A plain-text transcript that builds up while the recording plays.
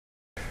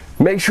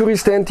Make sure you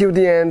stay until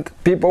the end.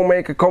 People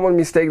make a common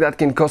mistake that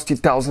can cost you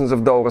thousands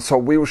of dollars, so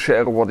we'll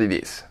share what it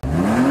is.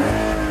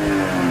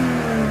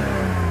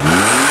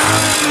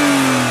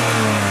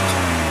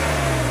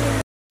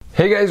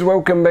 Hey guys,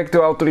 welcome back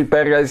to Auto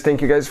Repair guys.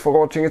 Thank you guys for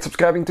watching and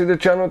subscribing to the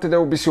channel. Today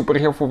will be super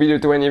helpful video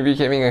to any of you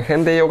having a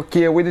Hyundai or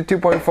Kia with a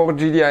 2.4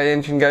 Gdi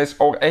engine guys,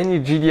 or any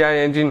Gdi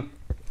engine,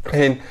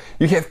 and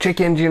you have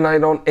check engine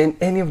light on and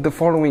any of the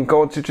following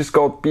codes, such as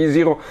code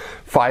P0520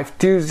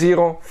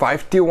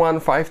 521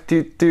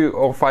 522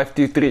 or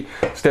 523.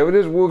 Stay with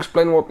us, we'll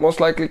explain what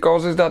most likely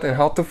causes that and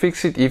how to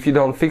fix it. If you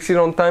don't fix it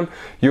on time,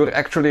 you're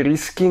actually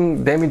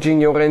risking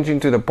damaging your engine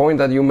to the point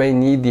that you may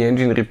need the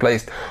engine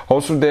replaced.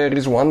 Also, there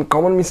is one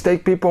common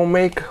mistake people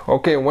make,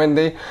 okay, when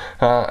they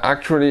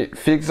actually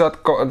fix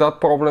that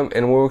problem,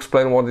 and we'll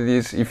explain what it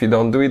is. If you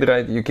don't do it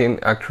right, you can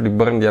actually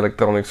burn the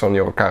electronics on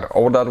your car.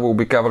 All that will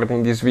be covered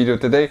in this video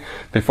today.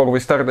 Before we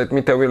start, let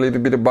me tell you a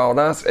little bit about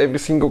us. Every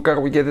single car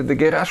we get at the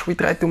garage, we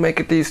try to make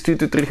at least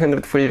 200 to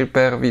 300 free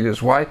repair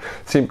videos. Why?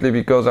 Simply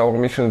because our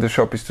mission at the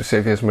shop is to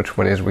save you as much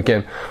money as we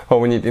can. All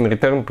we need in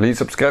return, please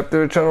subscribe to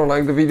the channel,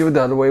 like the video,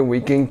 that way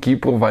we can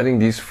keep providing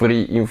this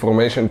free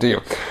information to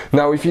you.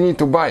 Now, if you need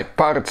to buy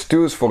parts,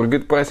 tools for a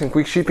good price and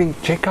quick shipping,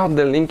 check out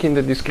the link in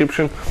the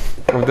description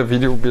of the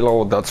video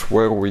below. That's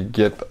where we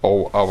get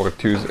all our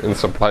tools and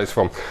supplies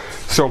from.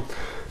 So,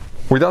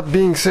 with that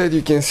being said,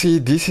 you can see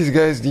this is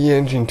guys the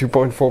engine,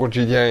 2.4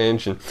 Gdi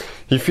engine.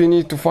 If you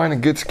need to find a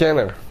good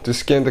scanner to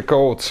scan the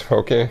codes,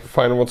 okay,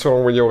 find what's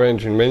wrong with your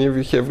engine, many of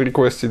you have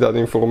requested that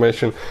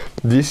information.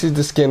 This is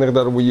the scanner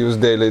that we use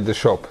daily at the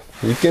shop.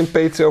 You can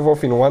pay itself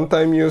off in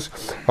one-time use.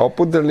 I'll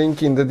put the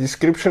link in the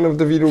description of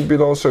the video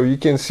below so you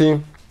can see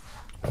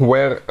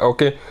where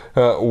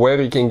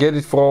you can get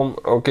it from,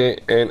 okay,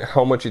 and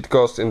how much it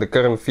costs and the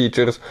current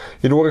features.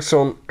 It works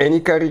on any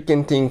car you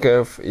can think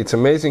of. It's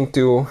amazing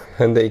too.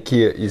 Hyundai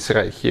Kia is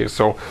right here,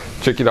 so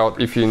check it out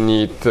if you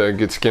need a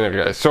good scanner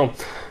guys. So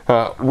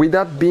with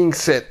that being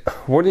said,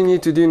 what you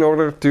need to do in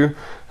order to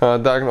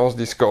diagnose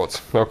these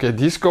codes. Okay,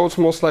 these codes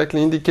most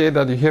likely indicate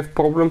that you have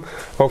problem,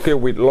 okay,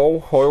 with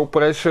low oil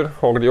pressure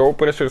or the oil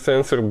pressure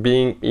sensor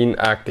being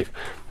inactive.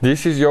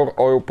 This is your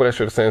oil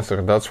pressure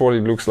sensor. That's what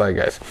it looks like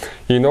guys.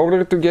 In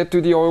order to get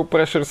to the oil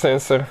pressure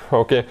sensor,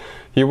 okay,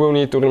 you will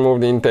need to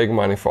remove the intake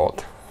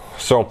manifold.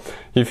 So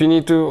if you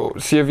need to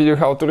see a video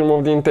how to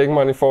remove the intake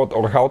manifold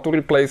or how to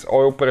replace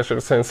oil pressure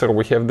sensor,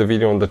 we have the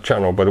video on the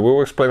channel, but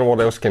we'll explain what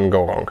else can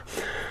go wrong.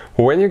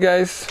 When you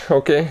guys,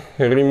 okay,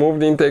 remove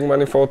the intake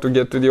manifold to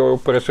get to the oil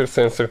pressure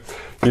sensor,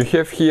 you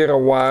have here a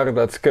wire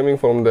that's coming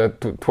from the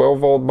 12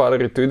 volt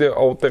battery to the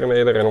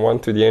alternator and one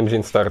to the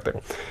engine starter.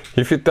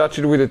 If you touch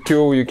it with a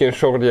tool, you can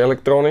short the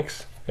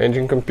electronics,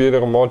 engine,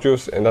 computer,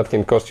 modules, and that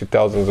can cost you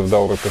thousands of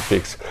dollars to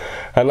fix.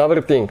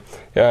 Another thing,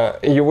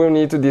 you will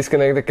need to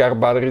disconnect the car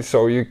battery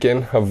so you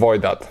can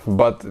avoid that.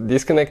 But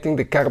disconnecting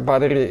the car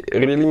battery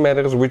really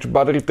matters which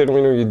battery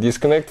terminal you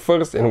disconnect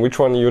first and which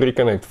one you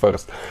reconnect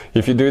first.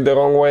 If you do it the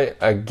wrong way,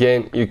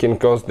 again, you can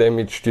cause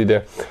damage to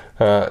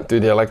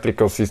the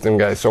electrical system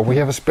guys. So we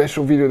have a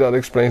special video that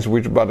explains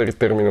which battery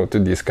terminal to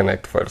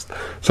disconnect first.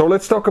 So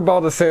let's talk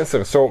about the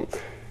sensor. So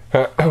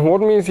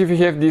what means if you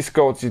have these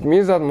codes? It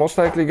means that most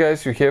likely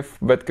guys you have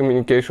bad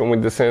communication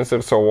with the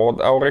sensor. So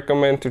what I'll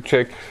recommend to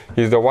check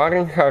is the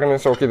wiring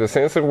harness. Okay, the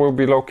sensor will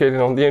be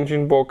located on the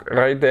engine block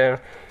right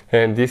there,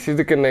 and this is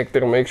the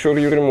connector. Make sure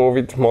you remove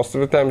it. Most of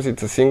the times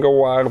it's a single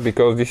wire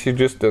because this is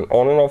just an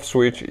on and off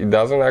switch. It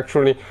doesn't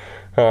actually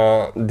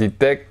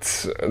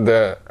detect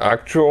the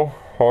actual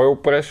oil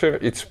pressure.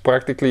 It's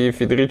practically,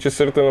 if it reaches a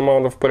certain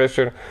amount of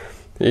pressure,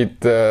 it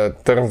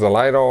turns the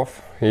light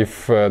off.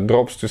 If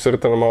drops to a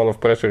certain amount of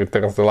pressure, it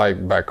turns the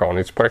light back on.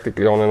 It's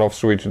practically on and off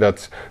switch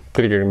that's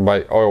triggered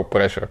by oil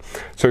pressure.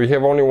 So you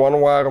have only one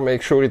wire.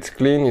 Make sure it's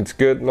clean, it's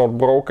good, not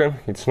broken,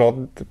 it's not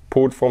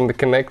pulled from the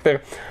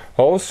connector.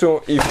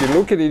 Also, if you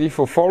look at it, if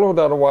you follow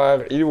that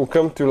wire, it will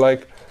come to,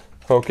 like,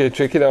 okay,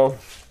 check it out,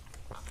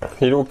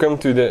 it will come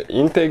to the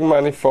intake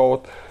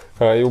manifold.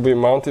 It will be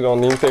mounted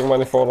on the intake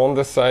manifold on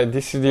the side.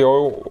 This is the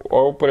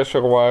oil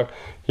pressure wire.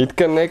 It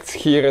connects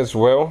here as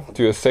well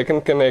to a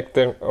second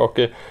connector,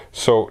 okay,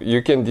 so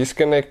you can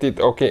disconnect it,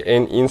 okay,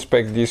 and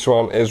inspect this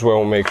one as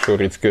well, make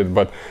sure it's good.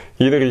 But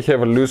either you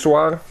have a loose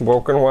wire,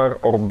 broken wire,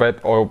 or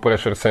bad oil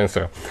pressure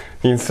sensor.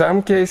 In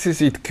some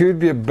cases it could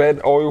be a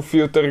bad oil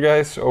filter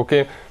guys,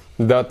 okay,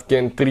 that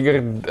can trigger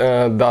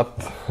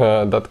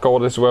that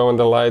code as well in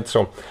the light.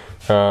 So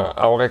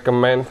I'll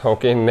recommend,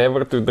 okay,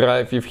 never to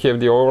drive if you have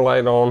the oil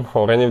light on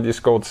or any of these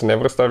codes.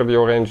 Never start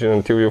your engine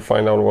until you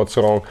find out what's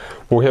wrong.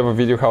 We have a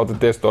video how to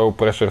test oil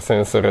pressure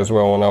sensor as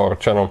well on our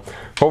channel.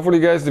 Hopefully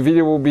guys the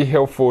video will be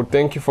helpful.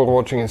 Thank you for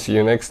watching and see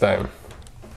you next time.